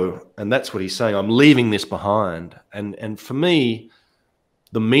go. And that's what he's saying. I'm leaving this behind. And for me,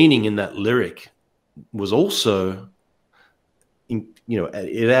 the meaning in that lyric was also,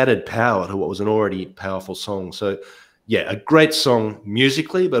 it added power to what was an already powerful song. So, yeah, a great song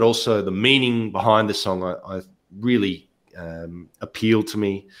musically, but also the meaning behind the song I really appealed to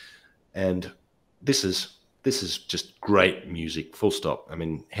me. And this is just great music, full stop. I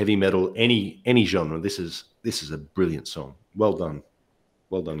mean, heavy metal, any genre, this is a brilliant song. Well done.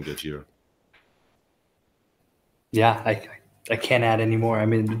 Well done, Gojira. Yeah, I can't add any more. I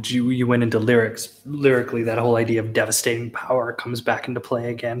mean, you went into lyrically, that whole idea of devastating power comes back into play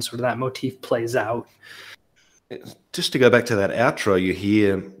again. Sort of that motif plays out. Just to go back to that outro, you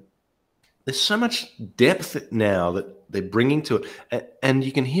hear there's so much depth now that they're bringing to it, and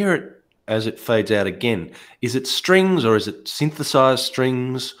you can hear it as it fades out again. Is it strings, or is it synthesized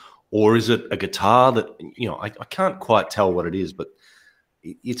strings, or is it a guitar that, I can't quite tell what it is, but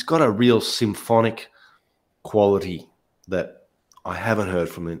it's got a real symphonic quality that I haven't heard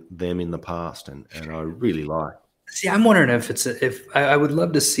from them in the past, and I really like. See, I'm wondering if I would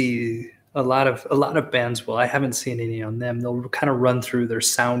love to see a lot of bands. Well, I haven't seen any on them. They'll kind of run through their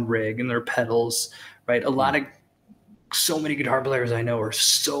sound rig and their pedals, right? So many guitar players I know are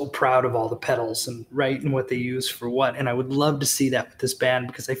so proud of all the pedals and what they use for what. And I would love to see that with this band,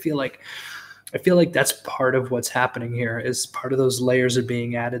 because I feel like that's part of what's happening here. Is part of those layers are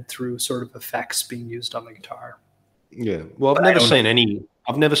being added through sort of effects being used on the guitar. Yeah. Well, I've never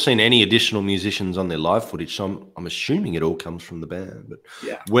seen any additional musicians on their live footage, so I'm assuming it all comes from the band. But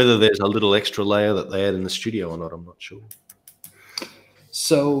yeah, whether there's a little extra layer that they add in the studio or not, I'm not sure.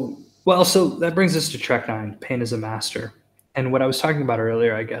 So that brings us to track 9, Pain is a Master. And what I was talking about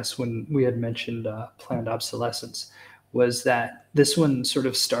earlier, I guess, when we had mentioned planned obsolescence, was that this one sort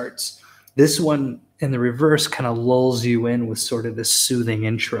of starts. This one in the reverse kind of lulls you in with sort of this soothing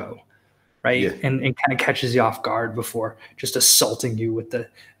intro, right? Yeah. And kind of catches you off guard before just assaulting you with the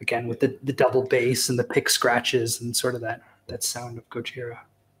double bass and the pick scratches and sort of that sound of Gojira.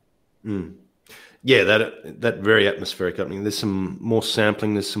 Mm. Yeah, that very atmospheric opening. There's some more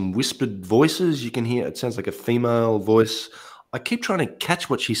sampling. There's some whispered voices you can hear. It sounds like a female voice. I keep trying to catch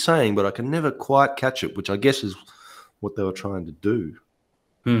what she's saying, but I can never quite catch it, which I guess is what they were trying to do.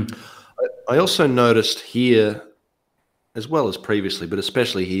 Mm. I also noticed here, as well as previously, but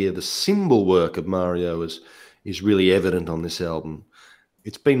especially here, the cymbal work of Mario is really evident on this album.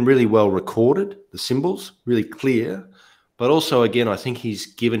 It's been really well recorded, the cymbals, really clear. But also, again, I think he's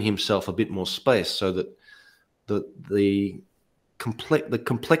given himself a bit more space so that the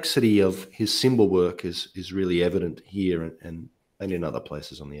complexity of his cymbal work is really evident here and in other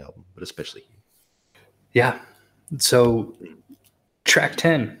places on the album, but especially here. Yeah. So, track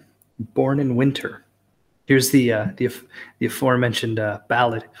 10, Born in Winter. Here's the aforementioned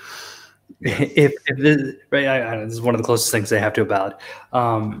ballad. If this, right, this is one of the closest things they have to a ballad.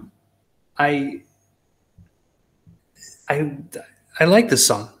 I like this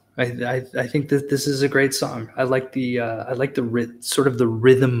song. I think that this is a great song. I like the sort of the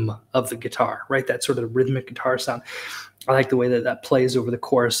rhythm of the guitar, right? That sort of rhythmic guitar sound. I like the way that plays over the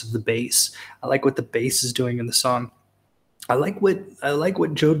chorus of the bass. I like what the bass is doing in the song. I like what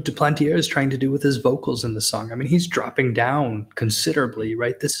Joe Duplantier is trying to do with his vocals in the song. I mean, he's dropping down considerably,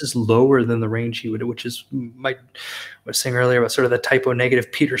 right? This is lower than the range he would, which is I was saying earlier about sort of the typo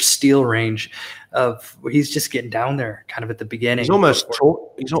negative Peter Steele range of where he's just getting down there kind of at the beginning. He's almost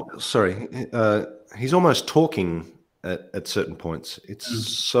talking at certain points. It's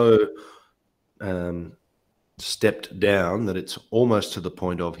so stepped down that it's almost to the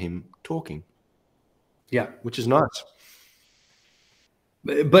point of him talking. Yeah. Which is nice.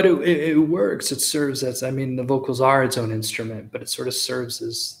 But it works. It serves as, the vocals are its own instrument, but it sort of serves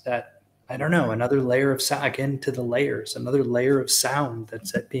as that, I don't know, another layer of sound, again, to the layers, another layer of sound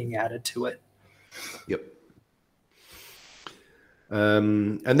that's being added to it. Yep.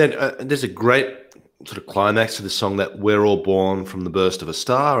 And then there's a great sort of climax to the song, that We're All Born from the Burst of a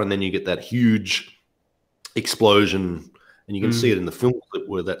Star, and then you get that huge explosion, and you can see it in the film clip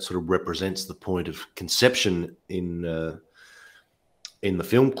where that sort of represents the point of conception in the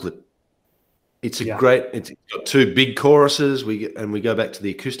film clip. It's it's got two big choruses. We go back to the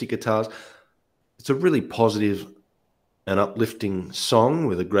acoustic guitars. It's a really positive and uplifting song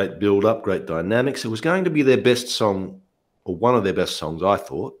with a great build-up, great dynamics. It was going to be their best song or one of their best songs, I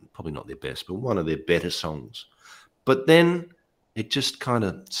thought. Probably not their best, but one of their better songs. But then it just kind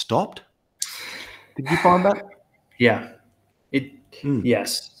of stopped. Did you find that? Yeah.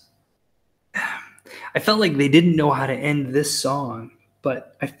 Yes. I felt like they didn't know how to end this song,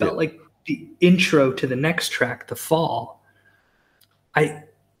 but I felt like the intro to the next track, The Fall,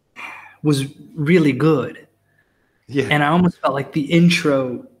 was really good. Yeah. And I almost felt like the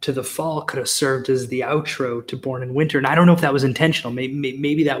intro to The Fall could have served as the outro to Born in Winter. And I don't know if that was intentional.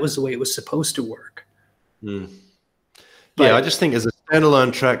 Maybe that was the way it was supposed to work. I just think as a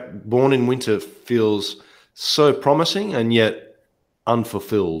standalone track, Born in Winter feels so promising and yet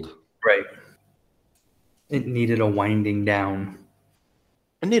unfulfilled. Right. It needed a winding down.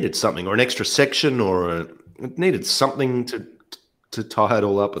 It needed something, or an extra section, it needed something to tie it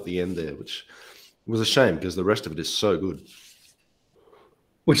all up at the end there, which was a shame because the rest of it is so good.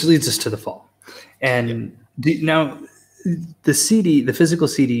 Which leads us to The Fall. And now the CD, the physical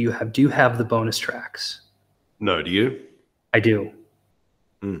CD you have, do you have the bonus tracks? No, do you? I do.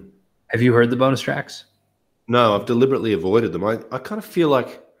 Have you heard the bonus tracks? No, I've deliberately avoided them. I kind of feel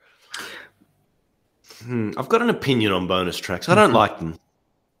like I've got an opinion on bonus tracks. I don't like them.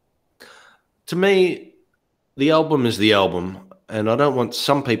 To me, the album is the album, and I don't want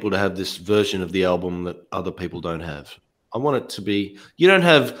some people to have this version of the album that other people don't have. I want it to be, you don't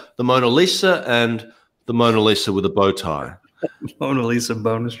have the Mona Lisa and the Mona Lisa with a bow tie. Mona Lisa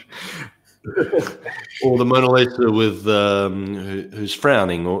bonus. Or the Mona Lisa with who's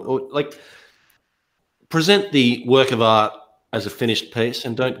frowning, or like present the work of art as a finished piece,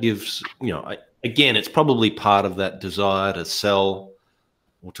 and don't give, again, it's probably part of that desire to sell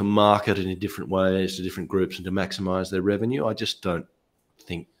or to market it in different ways to different groups and to maximize their revenue. I just don't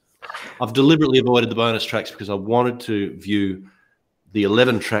think, I've deliberately avoided the bonus tracks because I wanted to view the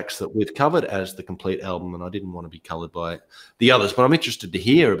 11 tracks that we've covered as the complete album, and I didn't want to be colored by the others, but I'm interested to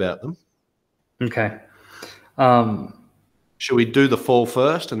hear about them. Okay. Should we do The Fall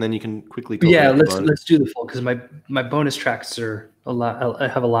first, and then you can quickly talk about the bonus? Let's do The Fall, because my bonus tracks are a lot. I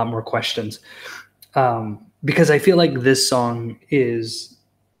have a lot more questions, because I feel like this song is.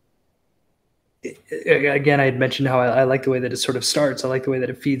 Again, I had mentioned how I like the way that it sort of starts. I like the way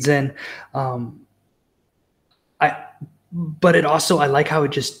that it feeds in. But it also, I like how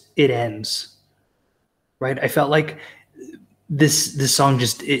it ends. Right. I felt like this song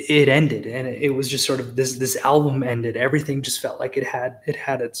just it ended, and it was just sort of this album ended. Everything just felt like it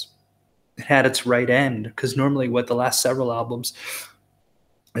had its right end, because normally what the last several albums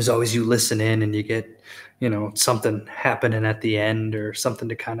is always you listen in and you get something happening at the end, or something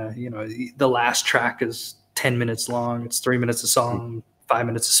to kind of the last track is 10 minutes long, it's 3 minutes of song, 5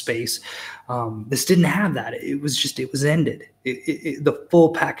 minutes of space. This didn't have that. It was ended. The full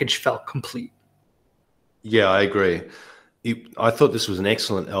package felt complete. Yeah, I agree. I thought this was an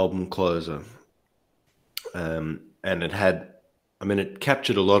excellent album closer, and it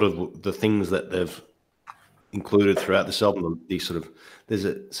captured a lot of the things that they've included throughout this album.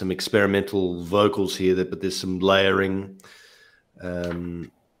 There's some experimental vocals here, but there's some layering,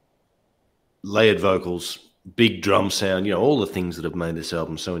 layered vocals, big drum sound, all the things that have made this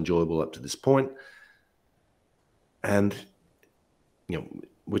album so enjoyable up to this point. And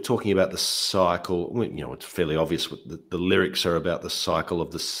we're talking about the cycle. It's fairly obvious. The lyrics are about the cycle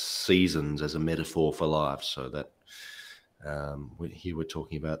of the seasons as a metaphor for life. So that here we're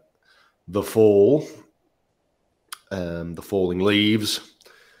talking about the fall, the falling leaves,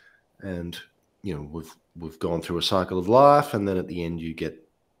 and we've gone through a cycle of life, and then at the end you get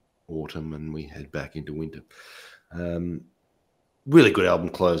autumn, and we head back into winter. Really good album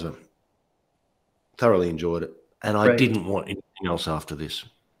closer. Thoroughly enjoyed it, and I didn't want anything else after this.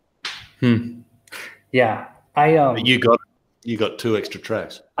 Yeah, you got 2 extra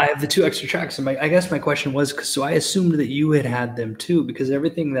tracks. I have the 2 extra tracks, and I guess my question was, so I assumed that you had them too, because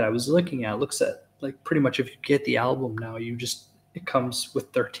everything that I was looking at looks at like pretty much if you get the album now, it comes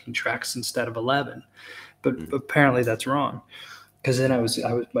with 13 tracks instead of 11, but apparently that's wrong, because then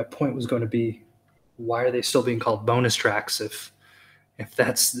my point was going to be, why are they still being called bonus tracks if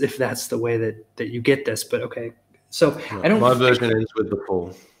that's the way that you get this? But okay, so my version ends with The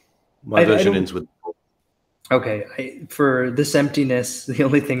Fall. My version ends with The Fall. Okay, for this emptiness, the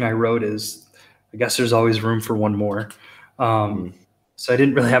only thing I wrote is, I guess there's always room for one more. So I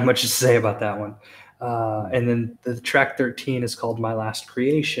didn't really have much to say about that one. And then the track 13 is called My Last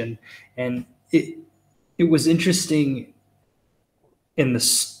Creation. And it was interesting in the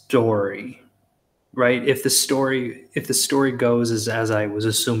story, right? If the story goes as I was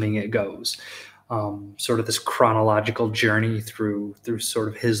assuming it goes, sort of this chronological journey through sort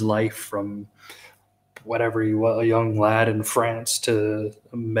of his life from whatever he was, a young lad in France to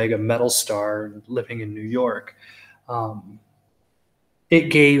a mega metal star living in New York. It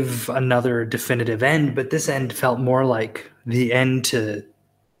gave another definitive end, but this end felt more like the end to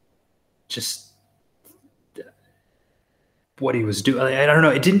just what he was doing. I don't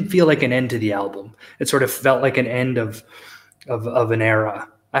know. It didn't feel like an end to the album. It sort of felt like an end of an era.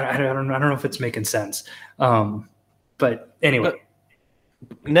 I don't know if it's making sense. But anyway.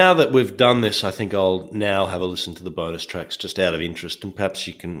 Now that we've done this, I think I'll now have a listen to the bonus tracks just out of interest, and perhaps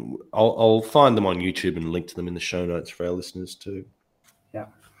you can. I'll find them on YouTube and link to them in the show notes for our listeners too. Yeah.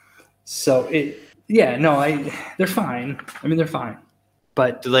 So they're fine. I mean, they're fine.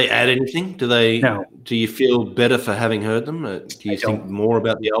 But do they add anything? Do they? No. Do you feel better for having heard them? Do you think more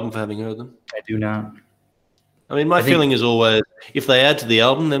about the album for having heard them? I do not. I mean, my feeling is always if they add to the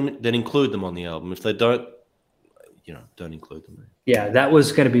album, then include them on the album. If they don't, don't include them. Yeah, that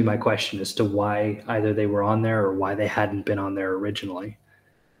was going to be my question as to why either they were on there or why they hadn't been on there originally,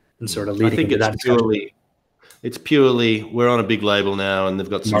 and sort of leading into that. It's purely we're on a big label now, and they've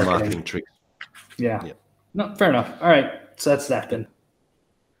got some marketing tricks. Yeah. No, fair enough. All right, so that's that then.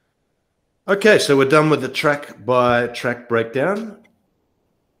 Okay, so we're done with the track by track breakdown.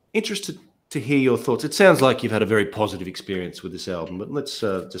 Interested to hear your thoughts. It sounds like you've had a very positive experience with this album, but let's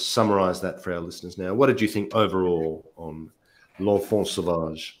just summarize that for our listeners now. What did you think overall on L'Enfant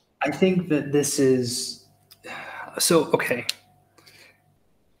Sauvage? I think that this is okay.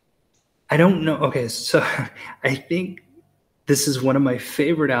 I don't know. Okay, so I think this is one of my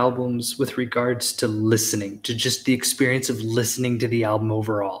favorite albums with regards to listening, to just the experience of listening to the album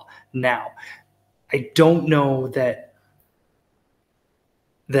overall. Now, I don't know that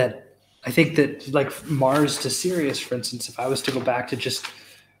I think that like Mars to Sirius, for instance, if I was to go back to just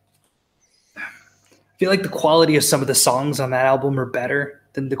I feel like the quality of some of the songs on that album are better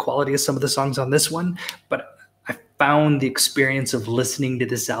than the quality of some of the songs on this one. But I found the experience of listening to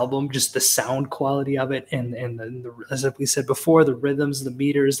this album, just the sound quality of it, and as we said before, the rhythms, the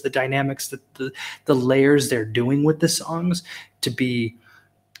meters, the dynamics, the layers they're doing with the songs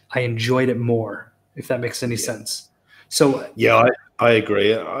I enjoyed it more, if that makes any sense. So yeah, I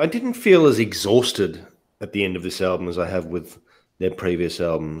agree. I didn't feel as exhausted at the end of this album as I have with their previous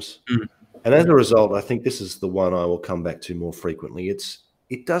albums. Mm. And as a result, I think this is the one I will come back to more frequently.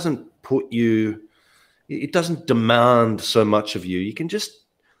 It doesn't demand so much of you. You can just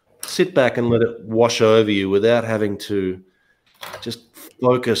sit back and let it wash over you without having to just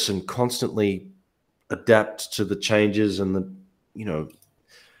focus and constantly adapt to the changes and the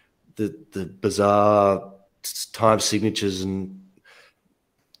bizarre time signatures and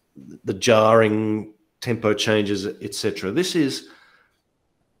the jarring tempo changes, etc. This is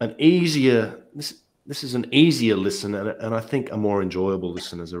an easier listen, and I think a more enjoyable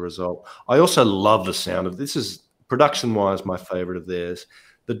listen as a result. I also love the sound of this. Is production-wise my favorite of theirs.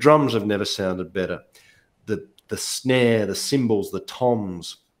 The drums have never sounded better. The snare, the cymbals, the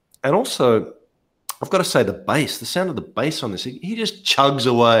toms, and also I've got to say the bass. The sound of the bass on this, he just chugs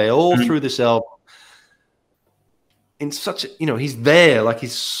away all through this album. In such he's there, like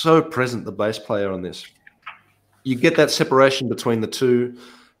he's so present, the bass player on this. You get that separation between the two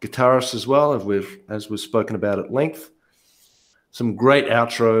guitarists as well, as we've spoken about at length. Some great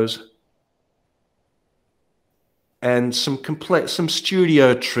outros and some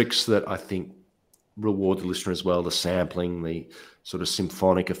studio tricks that I think reward the listener as well. The sampling, the sort of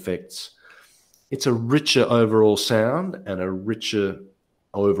symphonic effects. It's a richer overall sound and a richer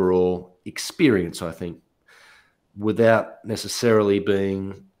overall experience, I think, without necessarily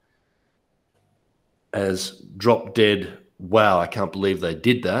being as drop dead, wow, I can't believe they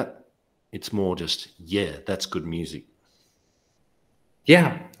did that. It's more just, yeah, that's good music.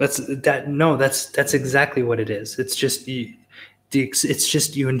 Yeah, that's exactly what it is. It's just you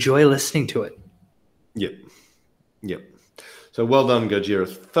enjoy listening to it. Yep. So well done, Gojira.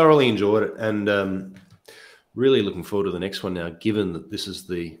 Thoroughly enjoyed it, and really looking forward to the next one now, given that this is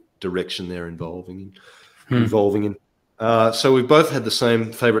the direction they're evolving in. So we've both had the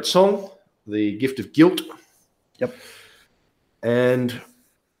same favorite song, The Gift of Guilt. Yep. And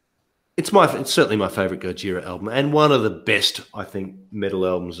it's certainly my favorite Gojira album, and one of the best, I think, metal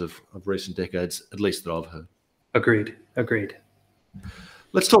albums of recent decades, at least that I've heard. Agreed.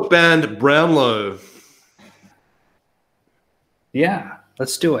 Let's talk band Brownlow. Yeah,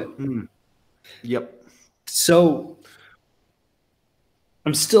 let's do it. Yep. So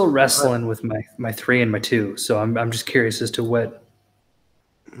I'm still wrestling with my 3 and my 2, so I'm just curious as to what.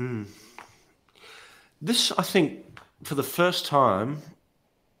 This, I think, for the first time,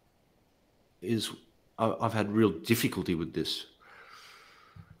 I've had real difficulty with this.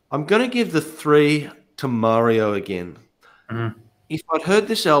 I'm going to give the 3 to Mario again. If I'd heard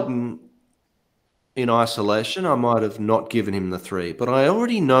this album in isolation, I might have not given him the 3, but I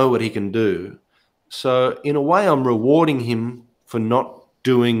already know what he can do. So in a way, I'm rewarding him for not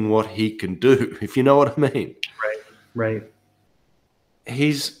doing what he can do, if you know what I mean. Right.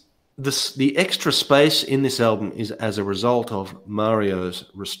 The extra space in this album is as a result of Mario's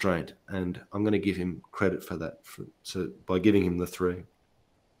restraint, and I'm going to give him credit for that by giving him the 3.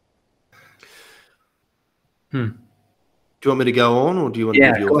 Do you want me to go on, or do you want to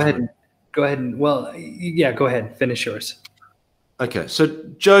give your go ahead. Go ahead and go ahead. Finish yours. Okay, so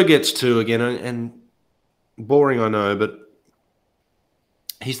Joe gets 2 again, and boring, I know, but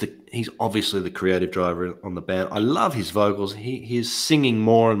he's obviously the creative driver on the band. I love his vocals. He is singing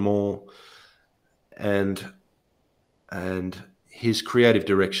more and more, and his creative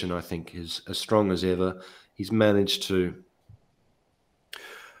direction, I think, is as strong as ever. He's managed to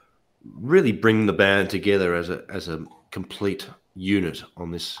really bring the band together as a complete unit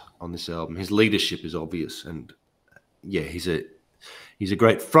on this album. His leadership is obvious, and yeah, he's a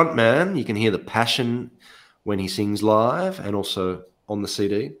great front man. You can hear the passion when he sings live and also on the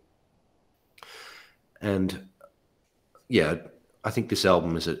CD. And yeah, I think this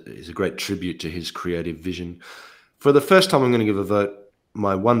album is a great tribute to his creative vision. For the first time, I'm going to give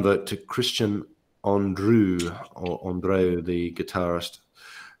my one vote to Christian Andreu, the guitarist.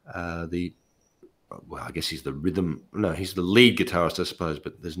 Well, I guess he's the lead guitarist, I suppose,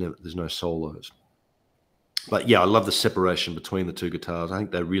 but there's no solos. But yeah, I love the separation between the 2 guitars. I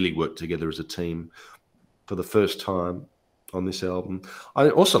think they really work together as a team for the first time on this album. I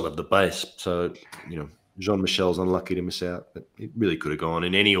also love the bass. So, Jean-Michel's unlucky to miss out, but it really could have gone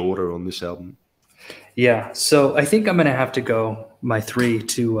in any order on this album. Yeah, so I think I'm going to have to go my 3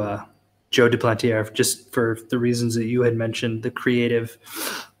 to Joe Duplantier, just for the reasons that you had mentioned, the creative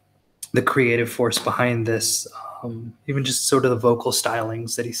force behind this, even just sort of the vocal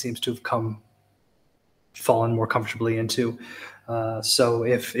stylings that he seems to have fallen more comfortably into. So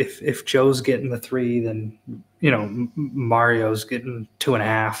if Joe's getting the 3, then Mario's getting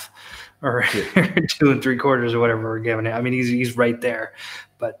 2.5 or 2 3/4 or whatever we're giving it. I mean, he's right there,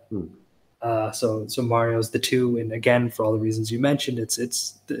 but so Mario's the 2, and again, for all the reasons you mentioned,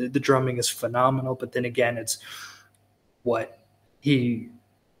 it's the drumming is phenomenal, but then again, it's what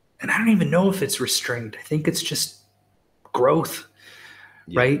and I don't even know if it's restraint. I think it's just growth,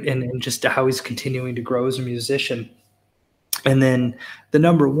 right? And just how he's continuing to grow as a musician. And then the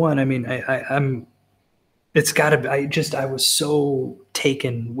number 1, I mean, it's got to be, I was so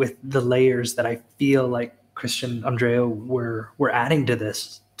taken with the layers that I feel like Christian Andreu were adding to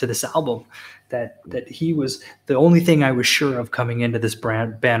this album, that he was the only thing I was sure of coming into this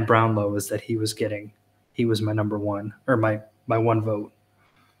band Brownlow was that he was my number 1, or my 1 vote.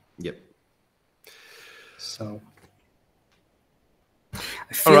 Yep. So I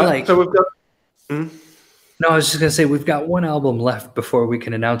feel like. So we've got. No, I was just gonna say we've got 1 album left before we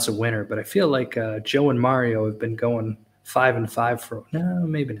can announce a winner, but I feel like Joe and Mario have been going 5 and 5 for. No,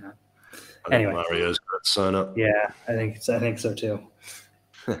 maybe not. Anyway, Mario's got sign up. Yeah, I think so too.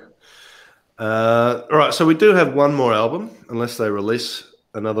 All right, so we do have 1 more album, unless they release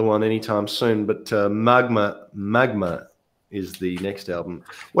another one anytime soon. But Magma is the next album.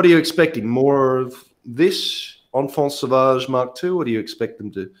 What are you expecting? More of this Enfant Sauvage Mark II, or do you expect them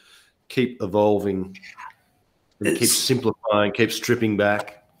to keep evolving and keep simplifying, keep stripping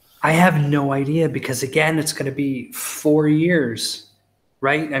back? I have no idea, because again, it's going to be 4 years,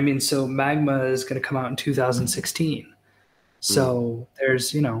 right? I mean, so Magma is going to come out in 2016. So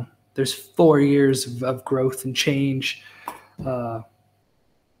there's 4 years of growth and change. I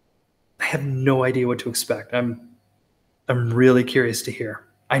have no idea what to expect. I'm really curious to hear.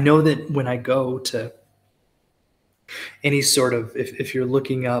 I know that when I go to any sort of, if you're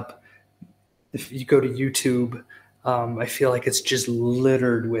looking up, if you go to YouTube, I feel like it's just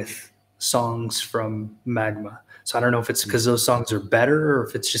littered with songs from Magma. So I don't know if it's because those songs are better, or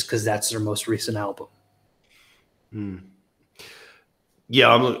if it's just because that's their most recent album.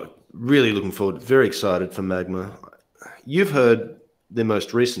 Yeah, I'm really looking forward, very excited for Magma. You've heard their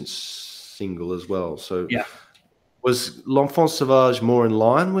most recent single as well. So yeah. Was L'Enfant Sauvage more in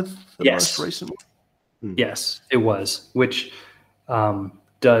line with the most recent one? Yes, it was, which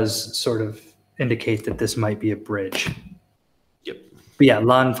does sort of indicate that this might be a bridge. Yep. But yeah,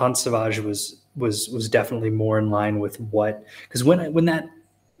 L'Enfant Sauvage was definitely more in line with what, because when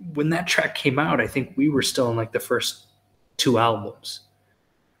that track came out, I think we were still in like the first 2 albums.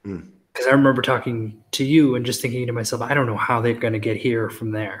 Because I remember talking to you and just thinking to myself, I don't know how they're going to get here from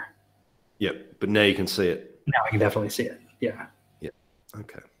there. Yep, but now you can see it. Now I can definitely see it. Yeah. Yeah.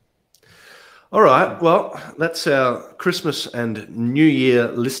 Okay. All right. Well, that's our Christmas and New Year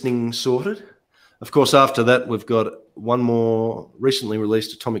listening sorted. Of course, after that, we've got one more recently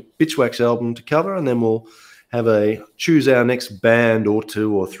released Atomic Bitchwax album to cover, and then we'll have a choose our next band or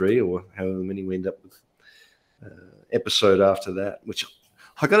two or three or however many we end up with episode after that, which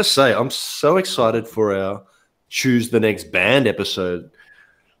I got to say, I'm so excited for our choose the next band episode.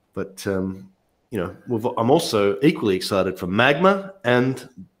 But, I'm also equally excited for Magma and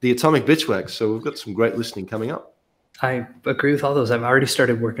the Atomic Bitchwax. So we've got some great listening coming up. I agree with all those. I've already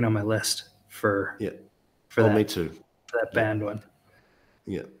started working on my list for that. Me too. For that band one.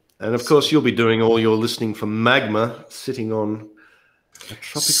 Yeah. And of course, you'll be doing all your listening for Magma sitting on a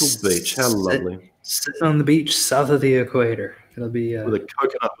tropical beach. How lovely. Sitting on the beach south of the equator. It'll be with a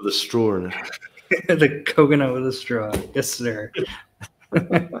coconut with a straw in it. The coconut with a straw. Yes, sir.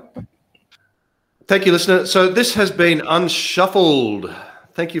 Thank you, listener. So this has been Unshuffled.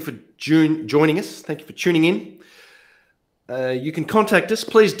 Thank you for joining us. Thank you for tuning in. You can contact us.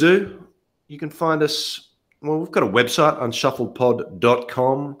 Please do. You can find us. Well, we've got a website,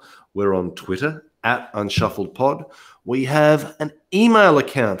 unshuffledpod.com. We're on Twitter, @unshuffledpod. We have an email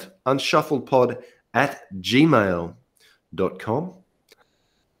account, unshuffledpod@gmail.com.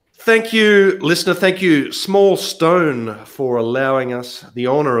 Thank you, listener. Thank you, Small Stone, for allowing us the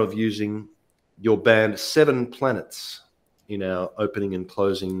honor of using your band Seven Planets in our opening and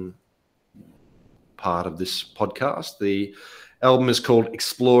closing part of this podcast. The album is called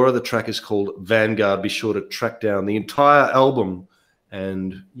Explorer. The track is called Vanguard. Be sure to track down the entire album,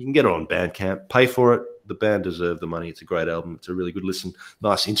 and you can get it on Bandcamp. Pay for it. The band deserve the money. It's a great album. It's a really good listen.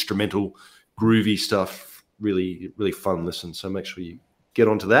 Nice instrumental, groovy stuff. Really, really fun listen. So make sure you get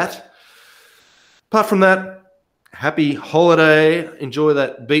onto that. Apart from that, happy holiday. Enjoy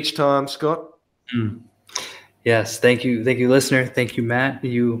that beach time, Scott. Yes, thank you, listener. Thank you, Matt.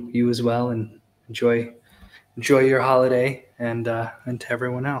 You as well, and enjoy your holiday, and to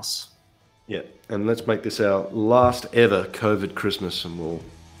everyone else. Yeah, and let's make this our last ever COVID Christmas, and we'll,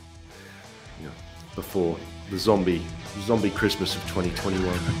 before the zombie Christmas of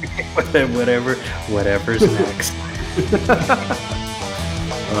 2021. Whatever's next.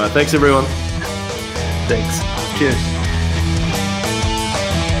 All right, thanks everyone. Thanks. Cheers.